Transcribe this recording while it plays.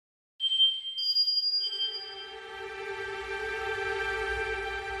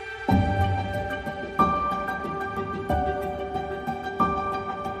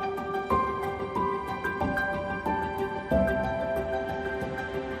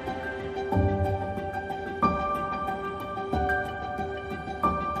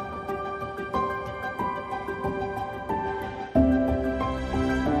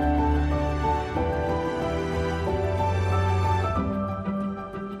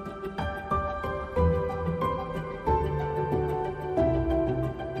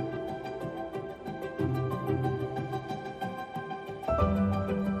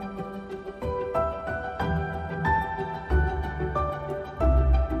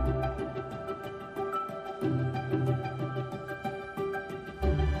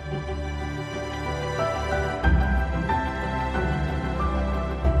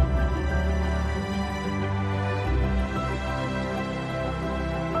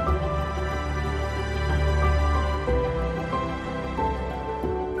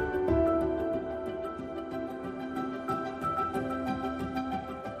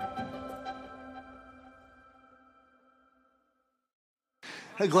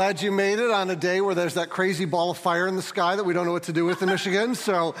Glad you made it on a day where there's that crazy ball of fire in the sky that we don't know what to do with in Michigan.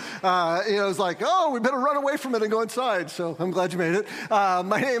 So, it was like, we better run away from it and go inside. So I'm glad you made it.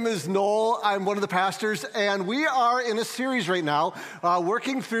 My name is Noel. I'm one of the pastors, and we are in a series right now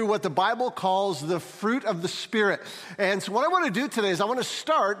working through what the Bible calls the fruit of the Spirit. And so what I want to do today is I want to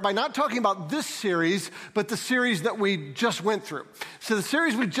start by not talking about this series, but the series that we just went through. So the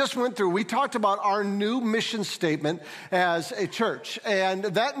series we just went through, we talked about our new mission statement as a church.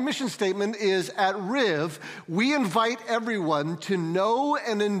 And that mission statement is at Riv, we invite everyone to know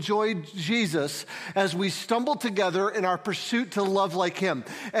and enjoy Jesus as we stumble together in our pursuit to love like him.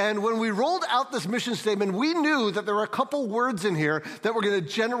 And when we rolled out this mission statement, we knew that there were a couple words in here that were going to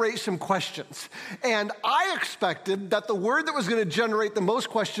generate some questions. And I expected that the word that was going to generate the most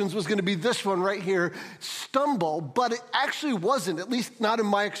questions was going to be this one right here, stumble, but it actually wasn't, at least not in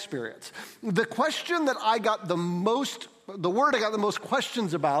my experience. The question that I got the word I got the most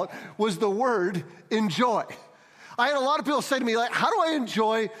questions about was the word enjoy. I had a lot of people say to me, like, how do I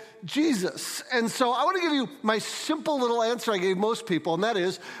enjoy Jesus? And so I want to give you my simple little answer I gave most people, and that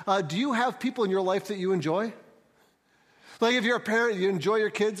is, do you have people in your life that you enjoy? Like if you're a parent, you enjoy your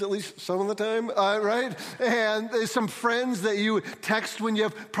kids at least some of the time, right? And there's some friends that you text when you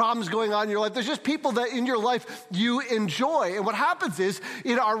have problems going on in your life. There's just people that in your life you enjoy. And what happens is,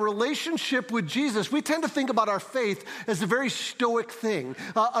 in our relationship with Jesus, we tend to think about our faith as a very stoic thing,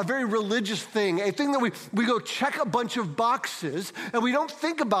 a very religious thing, a thing that we go check a bunch of boxes, and we don't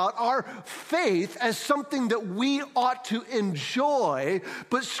think about our faith as something that we ought to enjoy,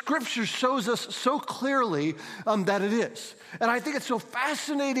 but Scripture shows us so clearly that it is. And I think it's so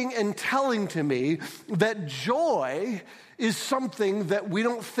fascinating and telling to me that joy is something that we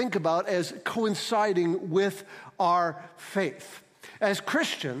don't think about as coinciding with our faith. As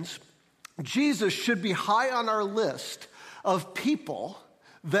Christians, Jesus should be high on our list of people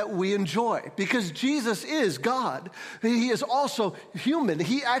that we enjoy, because Jesus is God. He is also human.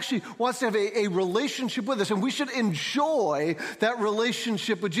 He actually wants to have a relationship with us, and we should enjoy that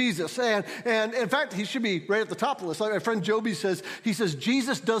relationship with Jesus. And in fact, he should be right at the top of the list. Like my friend Joby says,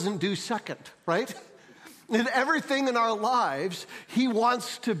 Jesus doesn't do second, right? In everything in our lives, he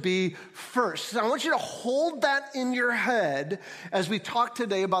wants to be first. So I want you to hold that in your head as we talk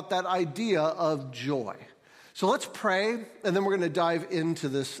today about that idea of joy. So let's pray, and then we're going to dive into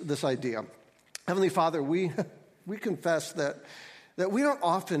this idea. Heavenly Father, we confess that we don't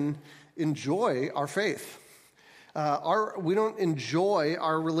often enjoy our faith. We don't enjoy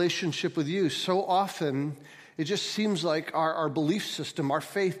our relationship with you. So often, it just seems like our belief system, our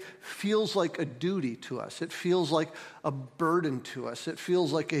faith, feels like a duty to us. It feels like a burden to us. It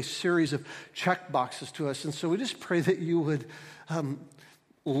feels like a series of check boxes to us. And so we just pray that you would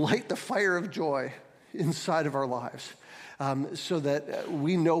light the fire of joy inside of our lives, so that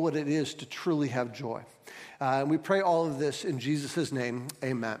we know what it is to truly have joy. And we pray all of this in Jesus' name,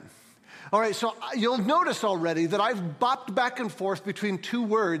 amen. All right, so you'll notice already that I've bopped back and forth between two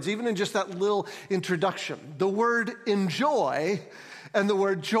words, even in just that little introduction, the word enjoy and the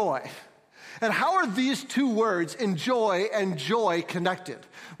word joy. And how are these two words, enjoy and joy, connected?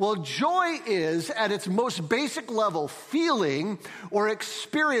 Well, joy is, at its most basic level, feeling or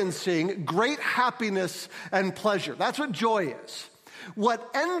experiencing great happiness and pleasure. That's what joy is.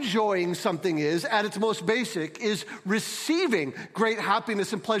 What enjoying something is, at its most basic, is receiving great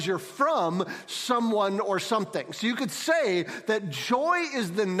happiness and pleasure from someone or something. So you could say that joy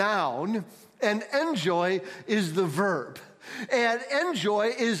is the noun and enjoy is the verb. And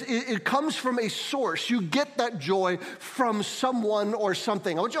enjoy it comes from a source. You get that joy from someone or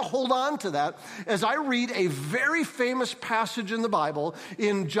something. I want you to hold on to that as I read a very famous passage in the Bible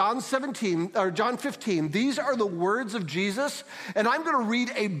in John 15. These are the words of Jesus, and I'm going to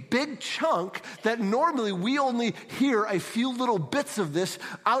read a big chunk that normally we only hear a few little bits of this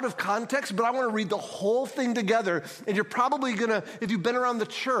out of context, but I want to read the whole thing together. And you're probably going to, if you've been around the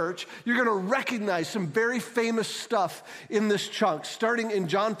church, you're going to recognize some very famous stuff in this chunk, starting in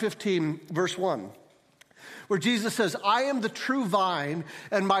John 15, verse 1, where Jesus says, I am the true vine,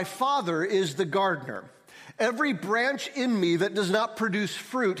 and my Father is the gardener. Every branch in me that does not produce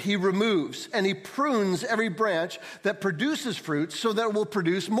fruit, he removes, and he prunes every branch that produces fruit so that it will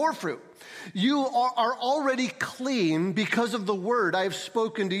produce more fruit. You are already clean because of the word I have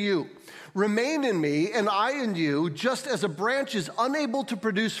spoken to you. Remain in me, and I in you, just as a branch is unable to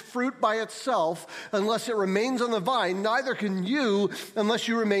produce fruit by itself unless it remains on the vine, neither can you unless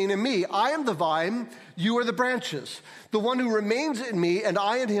you remain in me. I am the vine, you are the branches. The one who remains in me and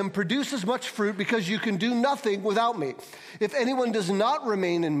I in him produces much fruit because you can do nothing without me. If anyone does not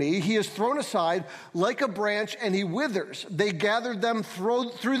remain in me, he is thrown aside like a branch and he withers. They gather them,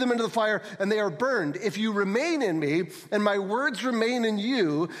 threw them into the fire, and they are burned. If you remain in me and my words remain in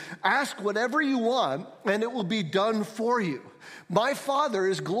you, ask whatever you want and it will be done for you. My Father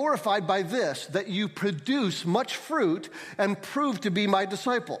is glorified by this, that you produce much fruit and prove to be my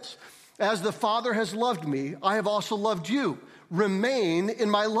disciples. As the Father has loved me, I have also loved you. Remain in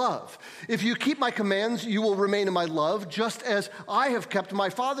my love. If you keep my commands, you will remain in my love, just as I have kept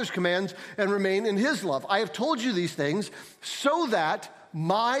my Father's commands and remain in his love. I have told you these things so that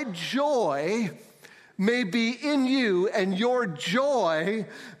my joy may be in you and your joy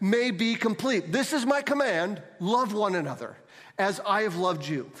may be complete. This is my command, love one another as I have loved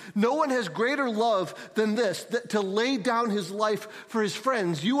you. No one has greater love than this, that to lay down his life for his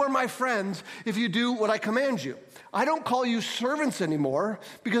friends. You are my friends if you do what I command you. I don't call you servants anymore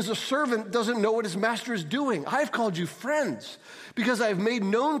because a servant doesn't know what his master is doing. I have called you friends because I have made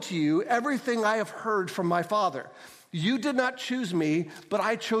known to you everything I have heard from my Father. You did not choose me, but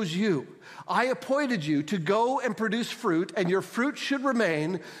I chose you. I appointed you to go and produce fruit, and your fruit should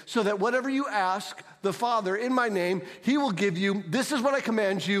remain, so that whatever you ask the Father in my name, he will give you. This is what I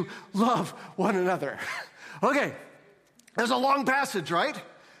command you, love one another. Okay, there's a long passage, right?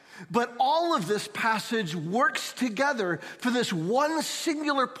 But all of this passage works together for this one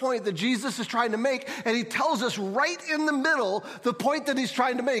singular point that Jesus is trying to make, and he tells us right in the middle the point that he's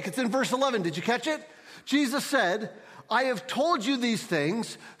trying to make. It's in verse 11. Did you catch it? Jesus said, I have told you these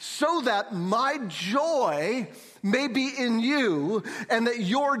things so that my joy may be in you and that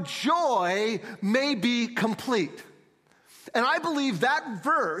your joy may be complete. And I believe that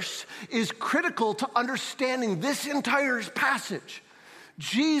verse is critical to understanding this entire passage.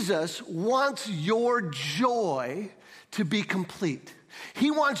 Jesus wants your joy to be complete.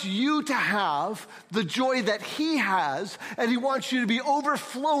 He wants you to have the joy that he has, and he wants you to be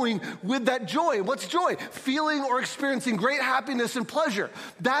overflowing with that joy. What's joy? Feeling or experiencing great happiness and pleasure.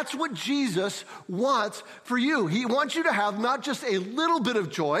 That's what Jesus wants for you. He wants you to have not just a little bit of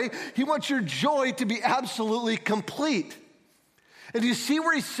joy, he wants your joy to be absolutely complete. And do you see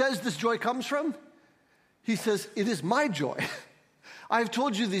where he says this joy comes from? He says, it is my joy. I have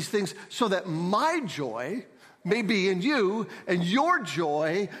told you these things so that my joy may be in you and your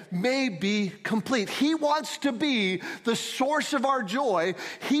joy may be complete. He wants to be the source of our joy.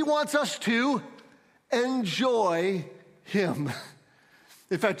 He wants us to enjoy him.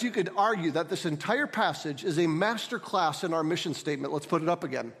 In fact, you could argue that this entire passage is a master class in our mission statement. Let's put it up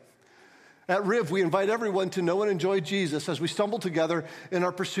again. At Riv, we invite everyone to know and enjoy Jesus as we stumble together in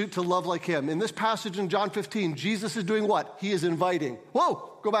our pursuit to love like him. In this passage in John 15, Jesus is doing what? He is inviting.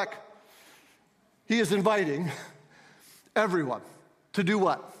 Whoa, go back. He is inviting everyone to do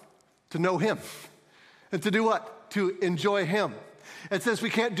what? To know him. And to do what? To enjoy him. And since we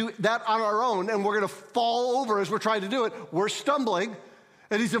can't do that on our own and we're going to fall over as we're trying to do it, we're stumbling.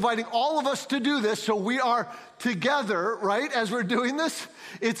 And he's inviting all of us to do this, so we are together, right, as we're doing this.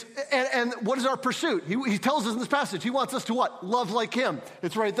 And what is our pursuit? He tells us in this passage, he wants us to what? Love like him.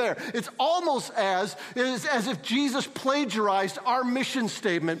 It's right there. It's almost as if Jesus plagiarized our mission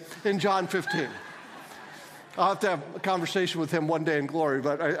statement in John 15. I'll have to have a conversation with him one day in glory,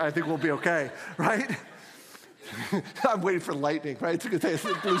 but I think we'll be okay, right? I'm waiting for lightning, right? It's a good day. It's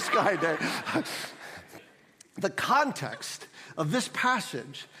a blue sky day. The context of this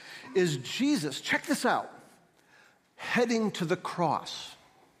passage is Jesus, check this out, heading to the cross.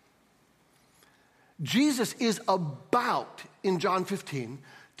 Jesus is about, in John 15,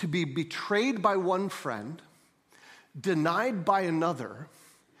 to be betrayed by one friend, denied by another,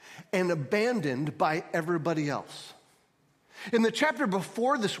 and abandoned by everybody else. In the chapter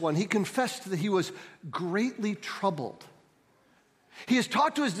before this one, he confessed that he was greatly troubled. He has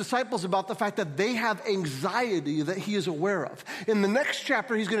talked to his disciples about the fact that they have anxiety that he is aware of. In the next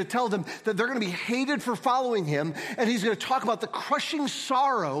chapter, he's going to tell them that they're going to be hated for following him, and he's going to talk about the crushing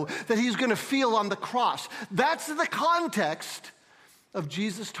sorrow that he's going to feel on the cross. That's the context of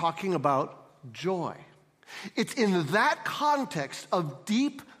Jesus talking about joy. It's in that context of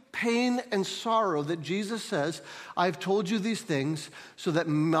deep pain and sorrow that Jesus says, I've told you these things so that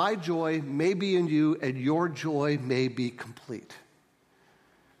my joy may be in you and your joy may be complete.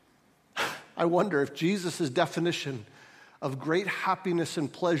 I wonder if Jesus' definition of great happiness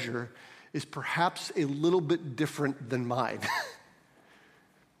and pleasure is perhaps a little bit different than mine.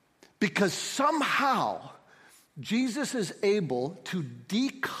 Because somehow Jesus is able to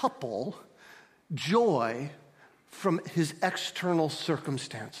decouple joy from his external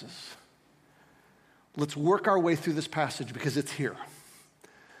circumstances. Let's work our way through this passage because it's here.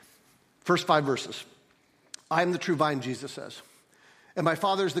 First 5 verses. I am the true vine, Jesus says. And my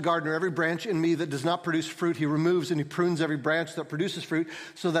Father is the gardener. Every branch in me that does not produce fruit, he removes, and he prunes every branch that produces fruit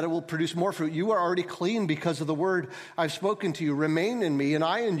so that it will produce more fruit. You are already clean because of the word I've spoken to you. Remain in me and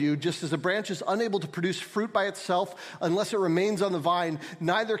I in you, just as a branch is unable to produce fruit by itself unless it remains on the vine.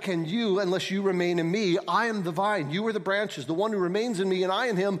 Neither can you unless you remain in me. I am the vine. You are the branches. The one who remains in me and I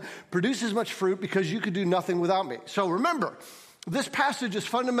in him produces much fruit because you could do nothing without me. So remember, this passage is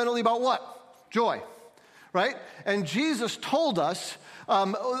fundamentally about what? Joy. Right? And Jesus told us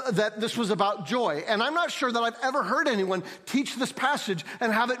that this was about joy. And I'm not sure that I've ever heard anyone teach this passage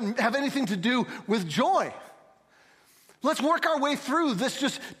and have it have anything to do with joy. Let's work our way through this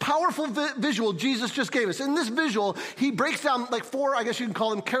just powerful visual Jesus just gave us. In this visual, he breaks down like 4, I guess you can call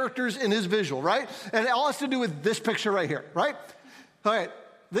them characters in his visual, right? And it all has to do with this picture right here, right? All right,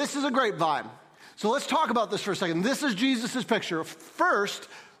 this is a grapevine. So let's talk about this for a second. This is Jesus' picture. First,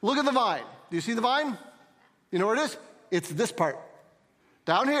 look at the vine. Do you see the vine? You know where it is? It's this part,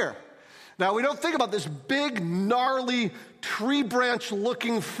 down here. Now, we don't think about this big, gnarly, tree branch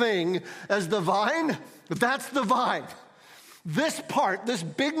looking thing as the vine, but that's the vine. This part, this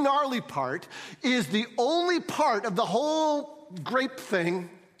big, gnarly part, is the only part of the whole grape thing,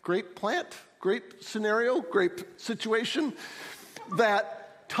 grape plant, grape scenario, grape situation,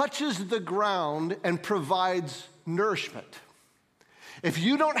 that touches the ground and provides nourishment. If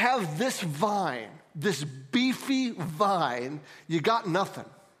you don't have this vine, this beefy vine, you got nothing.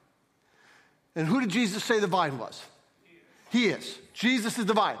 And who did Jesus say the vine was? He is. Jesus is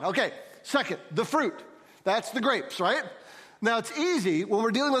the vine. Okay, second, the fruit. That's the grapes, right? Now, it's easy when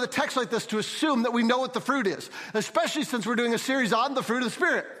we're dealing with a text like this to assume that we know what the fruit is, especially since we're doing a series on the fruit of the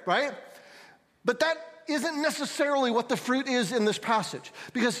Spirit, right? But that isn't necessarily what the fruit is in this passage.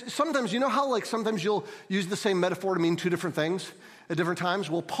 Because sometimes, you know how sometimes you'll use the same metaphor to mean 2 different things at different times?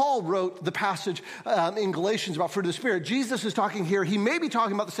 Well, Paul wrote the passage in Galatians about fruit of the Spirit. Jesus is talking here. He may be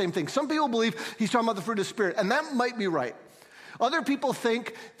talking about the same thing. Some people believe he's talking about the fruit of the Spirit, and that might be right. Other people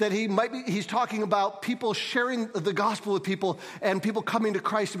think that he's talking about people sharing the gospel with people and people coming to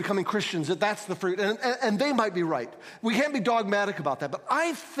Christ and becoming Christians, that's the fruit. And they might be right. We can't be dogmatic about that. But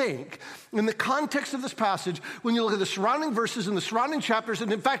I think in the context of this passage, when you look at the surrounding verses and the surrounding chapters,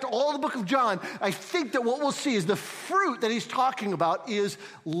 and in fact, all the book of John, I think that what we'll see is the fruit that he's talking about is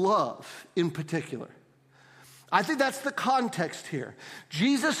love in particular. I think that's the context here.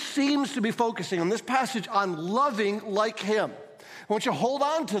 Jesus seems to be focusing on this passage on loving like him. I want you to hold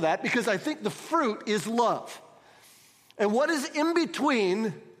on to that because I think the fruit is love. And what is in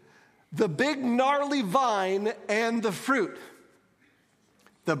between the big gnarly vine and the fruit?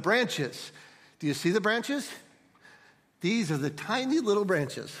 The branches. Do you see the branches? These are the tiny little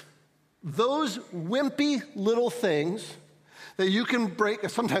branches. Those wimpy little things that you can break.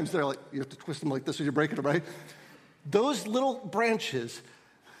 Sometimes they're like, you have to twist them like this as you're breaking them, right? Those little branches,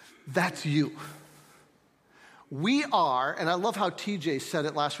 that's you. We are, and I love how TJ said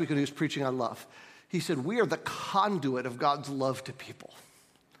it last week when he was preaching on love. He said, we are the conduit of God's love to people.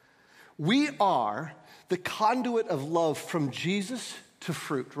 We are the conduit of love from Jesus to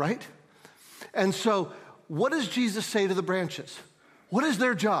fruit, right? And so, what does Jesus say to the branches? What is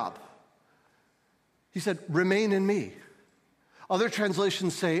their job? He said, remain in me. Other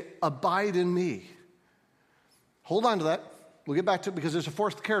translations say, abide in me. Hold on to that. We'll get back to it because there's a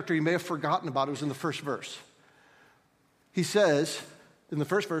 4th character you may have forgotten about. It was in the first verse. He says, in the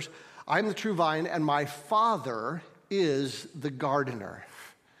first verse, I am the true vine and my Father is the gardener.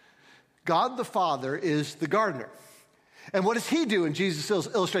 God the Father is the gardener. And what does he do in Jesus'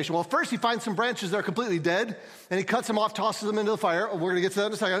 illustration? Well, first he finds some branches that are completely dead, and he cuts them off, tosses them into the fire. We're going to get to that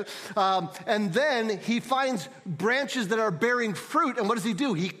in a second. And then he finds branches that are bearing fruit, and what does he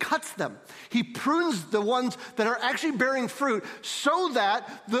do? He cuts them. He prunes the ones that are actually bearing fruit so that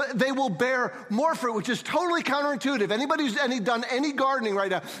they will bear more fruit, which is totally counterintuitive. Anybody who's done any gardening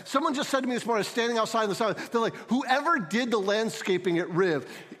right now, someone just said to me this morning, standing outside in the sun, they're like, whoever did the landscaping at Riv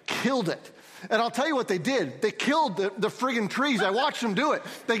killed it. And I'll tell you what they did. They killed the friggin' trees. I watched them do it.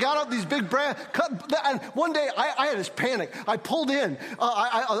 They got out these big branches. And one day, I had this panic. I pulled in.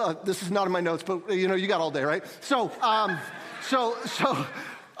 This is not in my notes, but you got all day, right? So I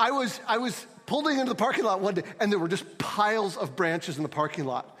was pulling into the parking lot one day, and there were just piles of branches in the parking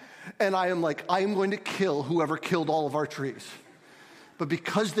lot. And I am like, I am going to kill whoever killed all of our trees. But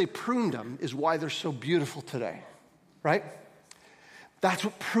because they pruned them is why they're so beautiful today, right? That's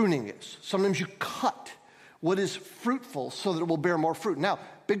what pruning is. Sometimes you cut what is fruitful so that it will bear more fruit. Now,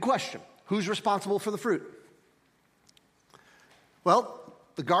 big question, who's responsible for the fruit? Well,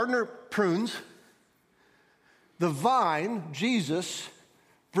 the gardener prunes. The vine, Jesus,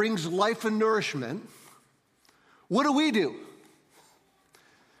 brings life and nourishment. What do?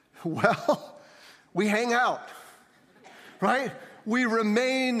 Well, we hang out, right? We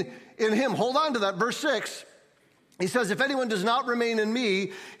remain in him. Hold on to that, verse 6. He says, if anyone does not remain in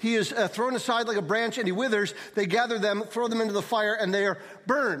me, he is thrown aside like a branch and he withers. They gather them, throw them into the fire, and they are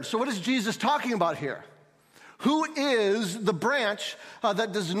burned. So what is Jesus talking about here? Who is the branch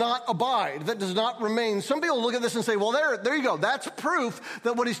that does not abide, that does not remain? Some people look at this and say, well, there you go. That's proof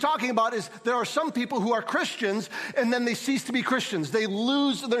that what he's talking about is there are some people who are Christians and then they cease to be Christians. They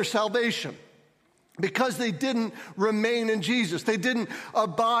lose their salvation because they didn't remain in Jesus. They didn't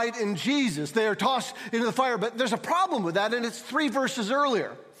abide in Jesus. They are tossed into the fire. But there's a problem with that, and it's 3 verses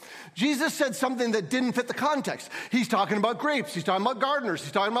earlier. Jesus said something that didn't fit the context. He's talking about grapes. He's talking about gardeners.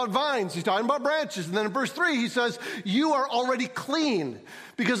 He's talking about vines. He's talking about branches. And then in verse 3, he says, you are already clean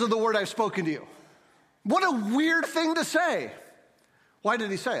because of the word I've spoken to you. What a weird thing to say. Why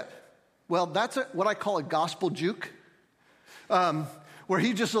did he say it? Well, that's what I call a gospel juke. Where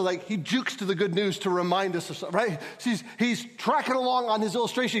he just he jukes to the good news to remind us of something, right? So he's tracking along on his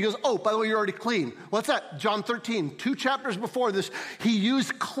illustration. He goes, oh, by the way, you're already clean. What's that? John 13, 2 chapters before this, he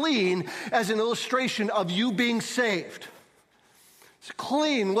used clean as an illustration of you being saved.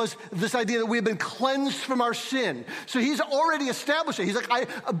 Clean was this idea that we have been cleansed from our sin. So he's already established it. He's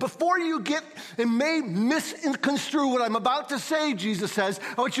like, before you get, it may misconstrue what I'm about to say, Jesus says,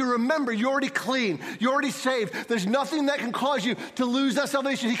 I want you to remember you're already clean. You're already saved. There's nothing that can cause you to lose that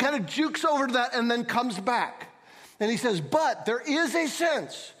salvation. He kind of jukes over to that and then comes back. And he says, but there is a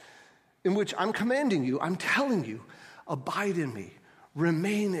sense in which I'm commanding you, I'm telling you, abide in me,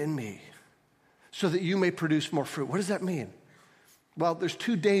 remain in me, so that you may produce more fruit. What does that mean? Well, there's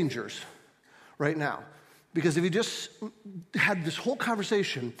 2 dangers right now. Because if he just had this whole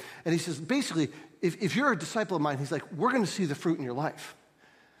conversation, and he says, basically, if you're a disciple of mine, he's like, we're going to see the fruit in your life.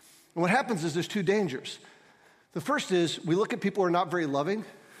 And what happens is there's 2 dangers. The first is we look at people who are not very loving,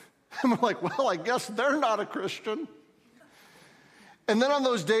 and we're like, well, I guess they're not a Christian. And then on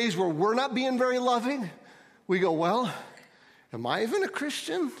those days where we're not being very loving, we go, well, am I even a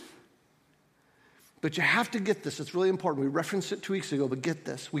Christian? But you have to get this. It's really important. We referenced it 2 weeks ago, but get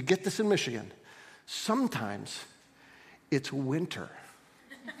this. We get this in Michigan. Sometimes it's winter.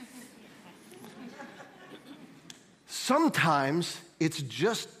 Sometimes it's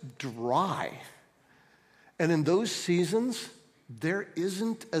just dry. And in those seasons, there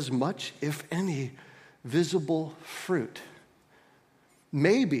isn't as much, if any, visible fruit.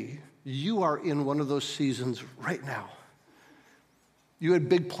 Maybe you are in one of those seasons right now. You had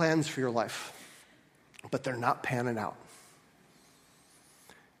big plans for your life, but they're not panning out.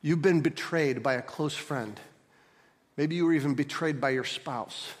 You've been betrayed by a close friend. Maybe you were even betrayed by your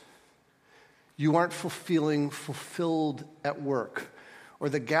spouse. You aren't fulfilled at work, or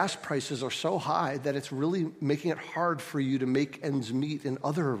the gas prices are so high that it's really making it hard for you to make ends meet in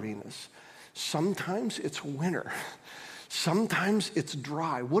other arenas. Sometimes it's winter. Sometimes it's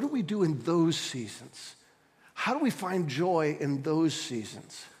dry. What do we do in those seasons? How do we find joy in those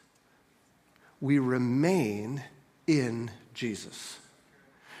seasons? We remain in Jesus.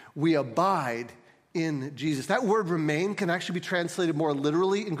 We abide in Jesus. That word remain can actually be translated more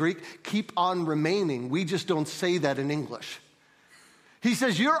literally in Greek, keep on remaining. We just don't say that in English. He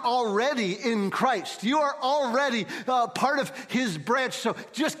says, you're already in Christ. You are already part of his branch, so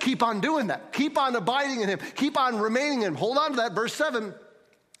just keep on doing that. Keep on abiding in him. Keep on remaining in him. Hold on to that, verse 7.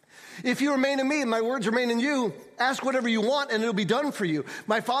 If you remain in me and my words remain in you, ask whatever you want and it'll be done for you.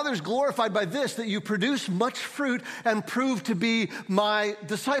 My Father is glorified by this, that you produce much fruit and prove to be my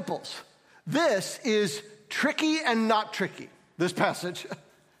disciples. This is tricky and not tricky, this passage.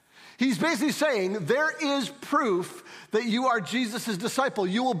 He's basically saying there is proof that you are Jesus' disciple.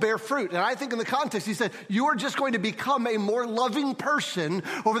 You will bear fruit. And I think in the context, he said, you are just going to become a more loving person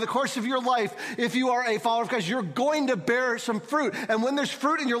over the course of your life. If you are a follower of Christ, you're going to bear some fruit. And when there's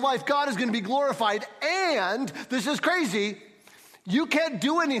fruit in your life, God is going to be glorified. And this is crazy. You can't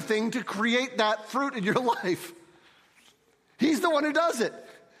do anything to create that fruit in your life. He's the one who does it.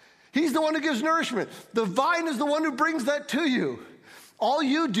 He's the one who gives nourishment. The vine is the one who brings that to you. All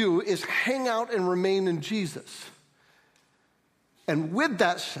you do is hang out and remain in Jesus. And with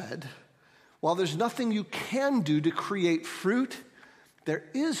that said, while there's nothing you can do to create fruit, there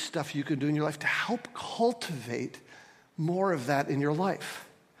is stuff you can do in your life to help cultivate more of that in your life.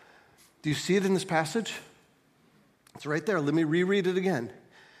 Do you see it in this passage? It's right there. Let me reread it again.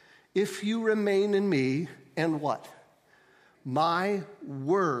 If you remain in me, and what? My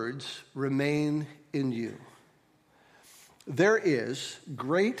words remain in you. There is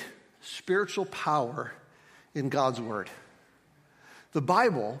great spiritual power in God's word. The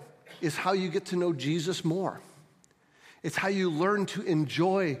Bible is how you get to know Jesus more. It's how you learn to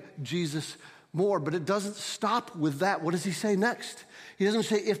enjoy Jesus more, but it doesn't stop with that. What does he say next? He doesn't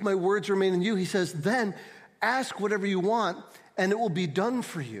say, if my words remain in you. He says, then ask whatever you want, and it will be done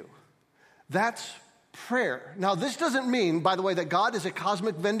for you. That's prayer. Now, this doesn't mean, by the way, that God is a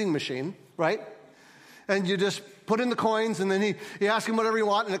cosmic vending machine, right? And you just put in the coins, and then you ask him whatever you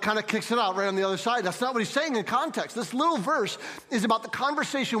want, and it kind of kicks it out right on the other side. That's not what he's saying in context. This little verse is about the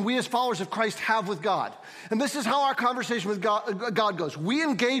conversation we as followers of Christ have with God. And this is how our conversation with God goes. We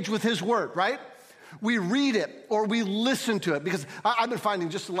engage with his word, right? We read it or we listen to it, because I've been finding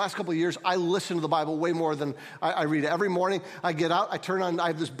just the last couple of years, I listen to the Bible way more than I read it. Every morning I get out, I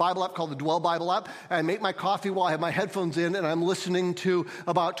have this Bible app called the Dwell Bible app, and I make my coffee while I have my headphones in, and I'm listening to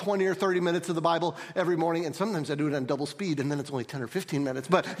about 20 or 30 minutes of the Bible every morning, and sometimes I do it on double speed, and then it's only 10 or 15 minutes,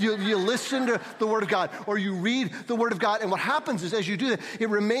 but you listen to the Word of God, or you read the Word of God, and what happens is as you do that, it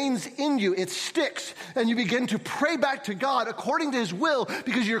remains in you, it sticks, and you begin to pray back to God according to his will,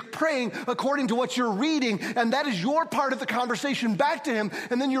 because you're praying according to what you're reading, and that is your part of the conversation back to him,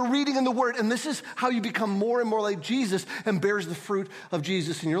 and then you're reading in the Word, and this is how you become more and more like Jesus and bears the fruit of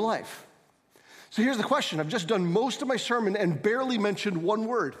Jesus in your life. So here's the question. I've just done most of my sermon and barely mentioned one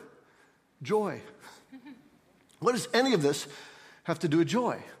word: joy. What does any of this have to do with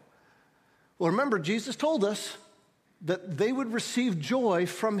joy? Well, remember, Jesus told us that they would receive joy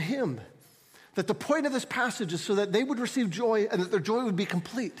from him, that the point of this passage is so that they would receive joy and that their joy would be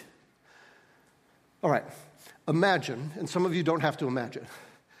complete. All right, imagine, and some of you don't have to imagine,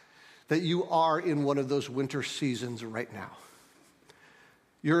 that you are in one of those winter seasons right now.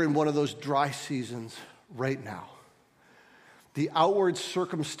 You're in one of those dry seasons right now. The outward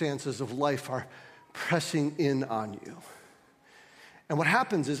circumstances of life are pressing in on you. And what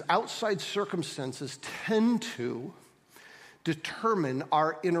happens is outside circumstances tend to determine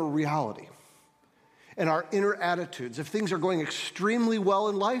our inner reality and our inner attitudes. If things are going extremely well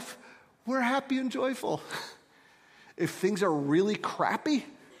in life, we're happy and joyful. If things are really crappy,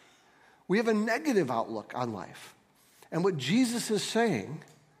 we have a negative outlook on life. And what Jesus is saying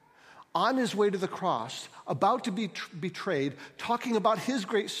on his way to the cross, about to be betrayed, talking about his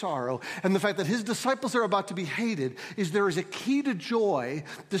great sorrow and the fact that his disciples are about to be hated, is there is a key to joy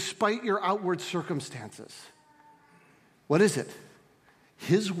despite your outward circumstances. What is it?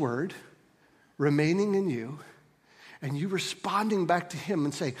 His word remaining in you, and you responding back to him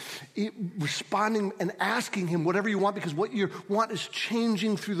and responding and asking him whatever you want, because what you want is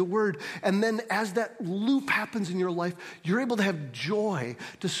changing through the word. And then as that loop happens in your life, you're able to have joy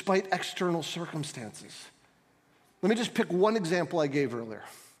despite external circumstances. Let me just pick one example I gave earlier.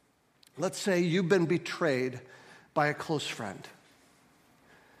 Let's say you've been betrayed by a close friend.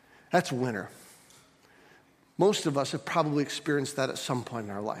 That's winter. Most of us have probably experienced that at some point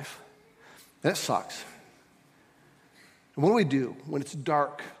in our life. That sucks. And what do we do when it's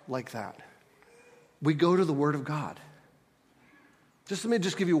dark like that? We go to the Word of God. Let me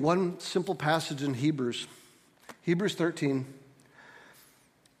give you one simple passage in Hebrews. Hebrews 13.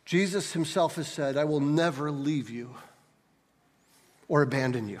 Jesus himself has said, I will never leave you or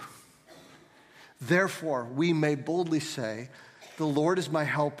abandon you. Therefore, we may boldly say, the Lord is my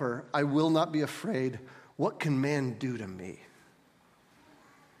helper. I will not be afraid. What can man do to me?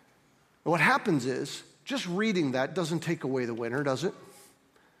 And what happens is, just reading that doesn't take away the winter, does it?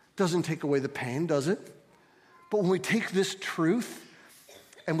 Doesn't take away the pain, does it? But when we take this truth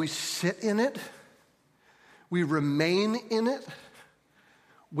and we sit in it, we remain in it,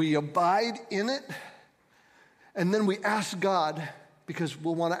 we abide in it, and then we ask God, because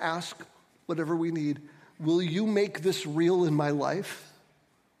we'll want to ask whatever we need, will you make this real in my life?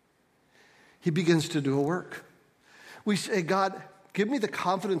 He begins to do a work. We say, God, give me the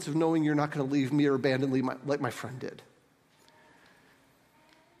confidence of knowing you're not going to leave me or abandon me like my friend did.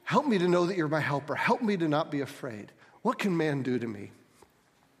 Help me to know that you're my helper. Help me to not be afraid. What can man do to me?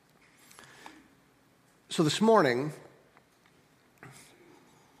 So this morning,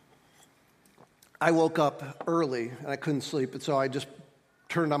 I woke up early and I couldn't sleep, and so I just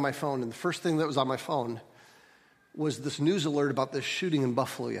turned on my phone, and the first thing that was on my phone was this news alert about this shooting in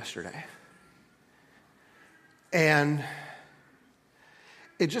Buffalo yesterday. And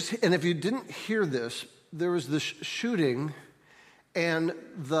if you didn't hear this, there was this shooting and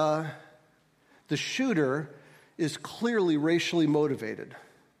the shooter is clearly racially motivated.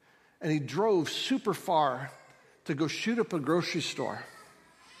 And he drove super far to go shoot up a grocery store.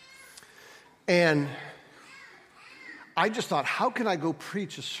 And I just thought, how can I go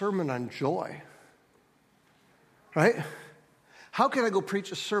preach a sermon on joy? Right? How can I go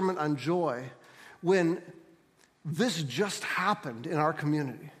preach a sermon on joy when this just happened in our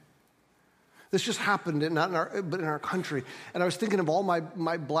community? This just happened, but in our country. And I was thinking of all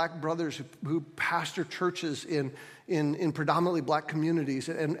my black brothers who pastor churches in predominantly black communities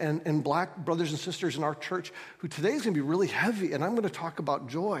and black brothers and sisters in our church who today is going to be really heavy, and I'm going to talk about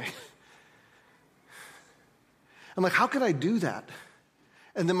joy. I'm like, how can I do that?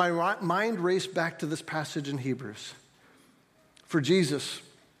 And then my mind raced back to this passage in Hebrews. For Jesus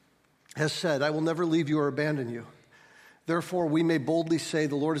has said, I will never leave you or abandon you. Therefore, we may boldly say,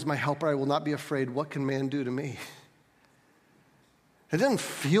 the Lord is my helper, I will not be afraid. What can man do to me? It doesn't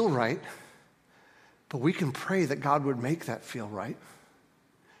feel right, but we can pray that God would make that feel right.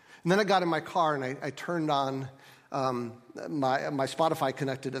 And then I got in my car and I turned on my Spotify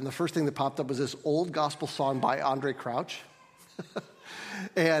connected, and the first thing that popped up was this old gospel song by Andre Crouch.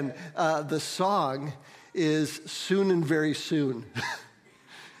 And the song is Soon and Very Soon.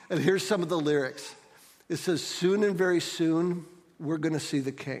 And here's some of the lyrics. It says, soon and very soon, we're going to see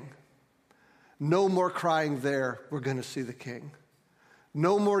the King. No more crying there, we're going to see the King.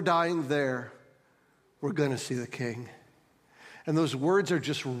 No more dying there, we're going to see the King. And those words are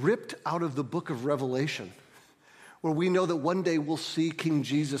just ripped out of the book of Revelation, where we know that one day we'll see King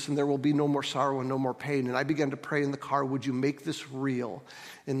Jesus and there will be no more sorrow and no more pain. And I began to pray in the car, would you make this real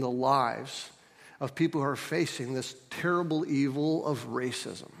in the lives of people who are facing this terrible evil of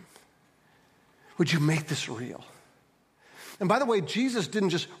racism? Would you make this real? And by the way, Jesus didn't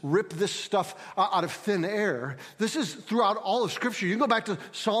just rip this stuff out of thin air. This is throughout all of Scripture. You go back to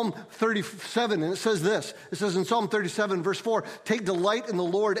Psalm 37, and it says this. It says in Psalm 37, verse 4, take delight in the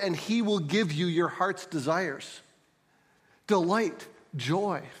Lord, and he will give you your heart's desires. Delight,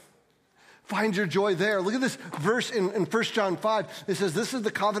 joy. Find your joy there. Look at this verse in 1 John 5. It says, this is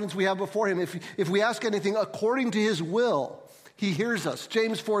the confidence we have before him. If we ask anything according to his will, he hears us.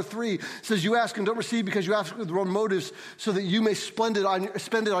 James 4:3 says, you ask and don't receive because you ask with the wrong motives so that you may spend it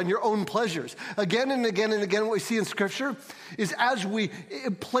on your own pleasures. Again and again and again, what we see in Scripture is as we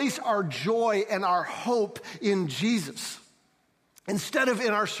place our joy and our hope in Jesus, instead of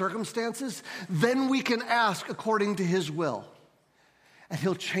in our circumstances, then we can ask according to his will. And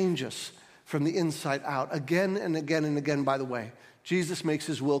he'll change us from the inside out. Again and again and again, by the way, Jesus makes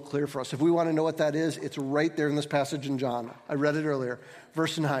his will clear for us. If we want to know what that is, it's right there in this passage in John. I read it earlier,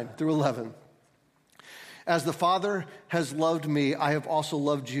 verse 9 through 11. As the Father has loved me, I have also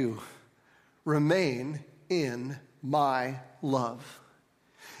loved you. Remain in my love.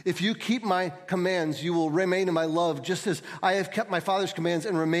 If you keep my commands, you will remain in my love, just as I have kept my Father's commands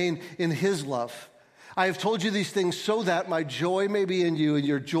and remain in his love. I have told you these things so that my joy may be in you and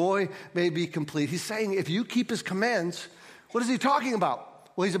your joy may be complete. He's saying if you keep his commands, what is he talking about?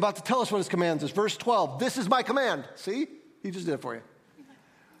 Well, he's about to tell us what his commands is. Verse 12, this is my command. See? He just did it for you.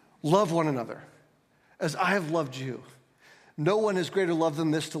 Love one another as I have loved you. No one has greater love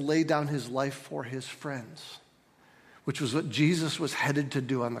than this, to lay down his life for his friends, which was what Jesus was headed to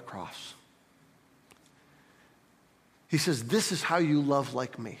do on the cross. He says, this is how you love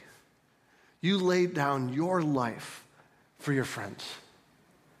like me. You laid down your life for your friends.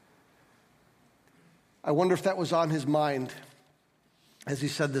 I wonder if that was on his mind as he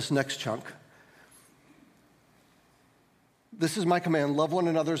said this next chunk. This is my command. Love one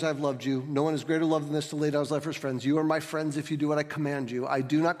another as I've loved you. No one has greater love than this, to lay down his life for his friends. You are my friends if you do what I command you. I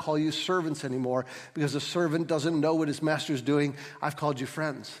do not call you servants anymore because a servant doesn't know what his master is doing. I've called you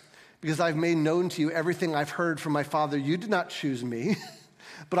friends because I've made known to you everything I've heard from my Father. You did not choose me,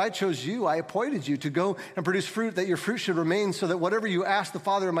 but I chose you. I appointed you to go and produce fruit, that your fruit should remain, so that whatever you ask the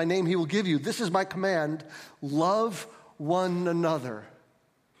Father in my name, he will give you. This is my command. Love one another.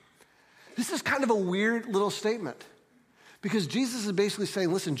 This is kind of a weird little statement, because Jesus is basically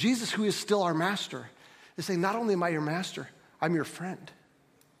saying, listen, Jesus, who is still our master, is saying, not only am I your master, I'm your friend.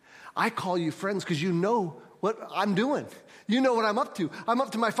 I call you friends because you know what I'm doing. You know what I'm up to. I'm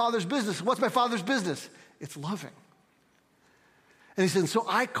up to my Father's business. What's my Father's business? It's loving. And he said, so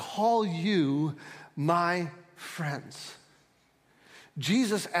I call you my friends.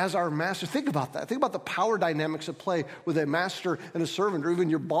 Jesus as our master. Think about that. Think about the power dynamics at play with a master and a servant, or even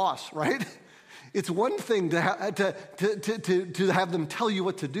your boss, right? It's one thing to have them tell you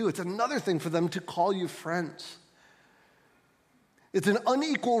what to do. It's another thing for them to call you friends. It's an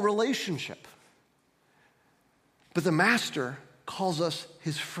unequal relationship. But the master calls us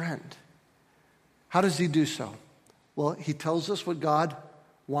his friend. How does he do so? Well, he tells us what God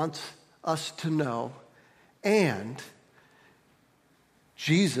wants us to know, and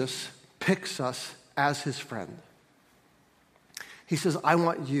Jesus picks us as his friend. He says, I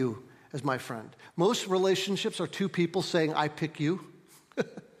want you as my friend. Most relationships are two people saying, I pick you.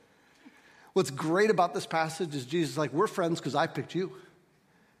 What's great about this passage is Jesus is like, we're friends because I picked you.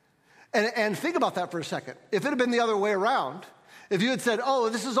 And think about that for a second. If it had been the other way around, if you had said, oh,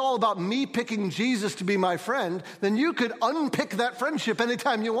 this is all about me picking Jesus to be my friend, then you could unpick that friendship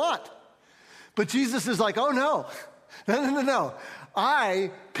anytime you want. But Jesus is like, oh, no. No.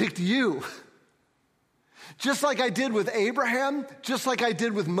 I picked you. Just like I did with Abraham, just like I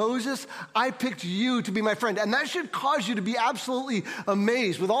did with Moses, I picked you to be my friend. And that should cause you to be absolutely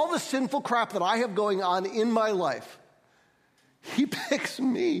amazed. With all the sinful crap that I have going on in my life, he picks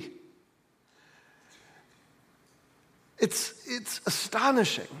me. It's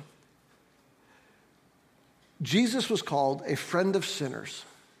astonishing. Jesus was called a friend of sinners.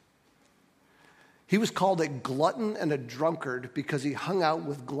 He was called a glutton and a drunkard because he hung out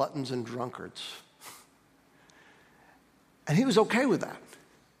with gluttons and drunkards. And he was okay with that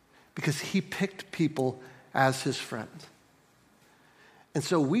because he picked people as his friend. And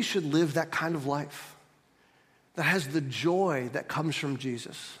so we should live that kind of life that has the joy that comes from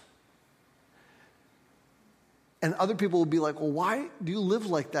Jesus. And other people will be like, well, why do you live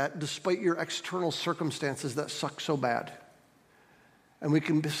like that despite your external circumstances that suck so bad? And we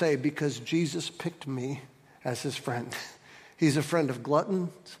can say, because Jesus picked me as his friend. He's a friend of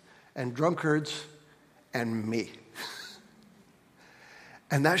gluttons and drunkards and me.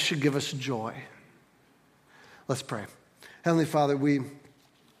 And that should give us joy. Let's pray. Heavenly Father,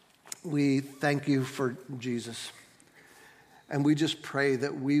 we thank you for Jesus. And we just pray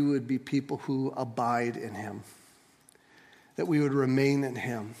that we would be people who abide in him, that we would remain in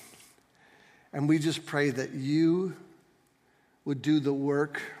him. And we just pray that you would do the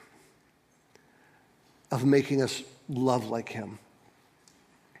work of making us love like him.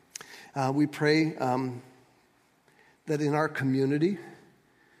 We pray that in our community,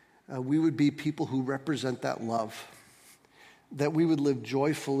 we would be people who represent that love, that we would live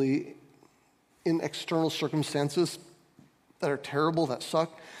joyfully in external circumstances that are terrible, that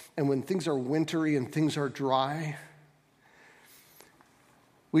suck, and when things are wintry and things are dry,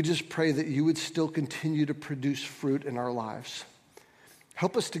 we just pray that you would still continue to produce fruit in our lives.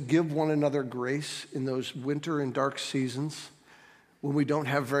 Help us to give one another grace in those winter and dark seasons when we don't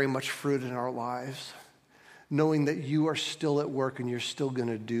have very much fruit in our lives, knowing that you are still at work and you're still going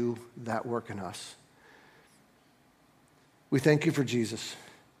to do that work in us. We thank you for Jesus.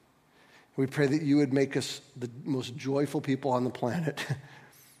 We pray that you would make us the most joyful people on the planet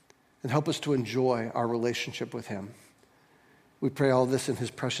and help us to enjoy our relationship with him. We pray all this in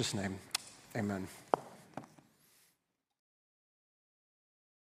his precious name. Amen.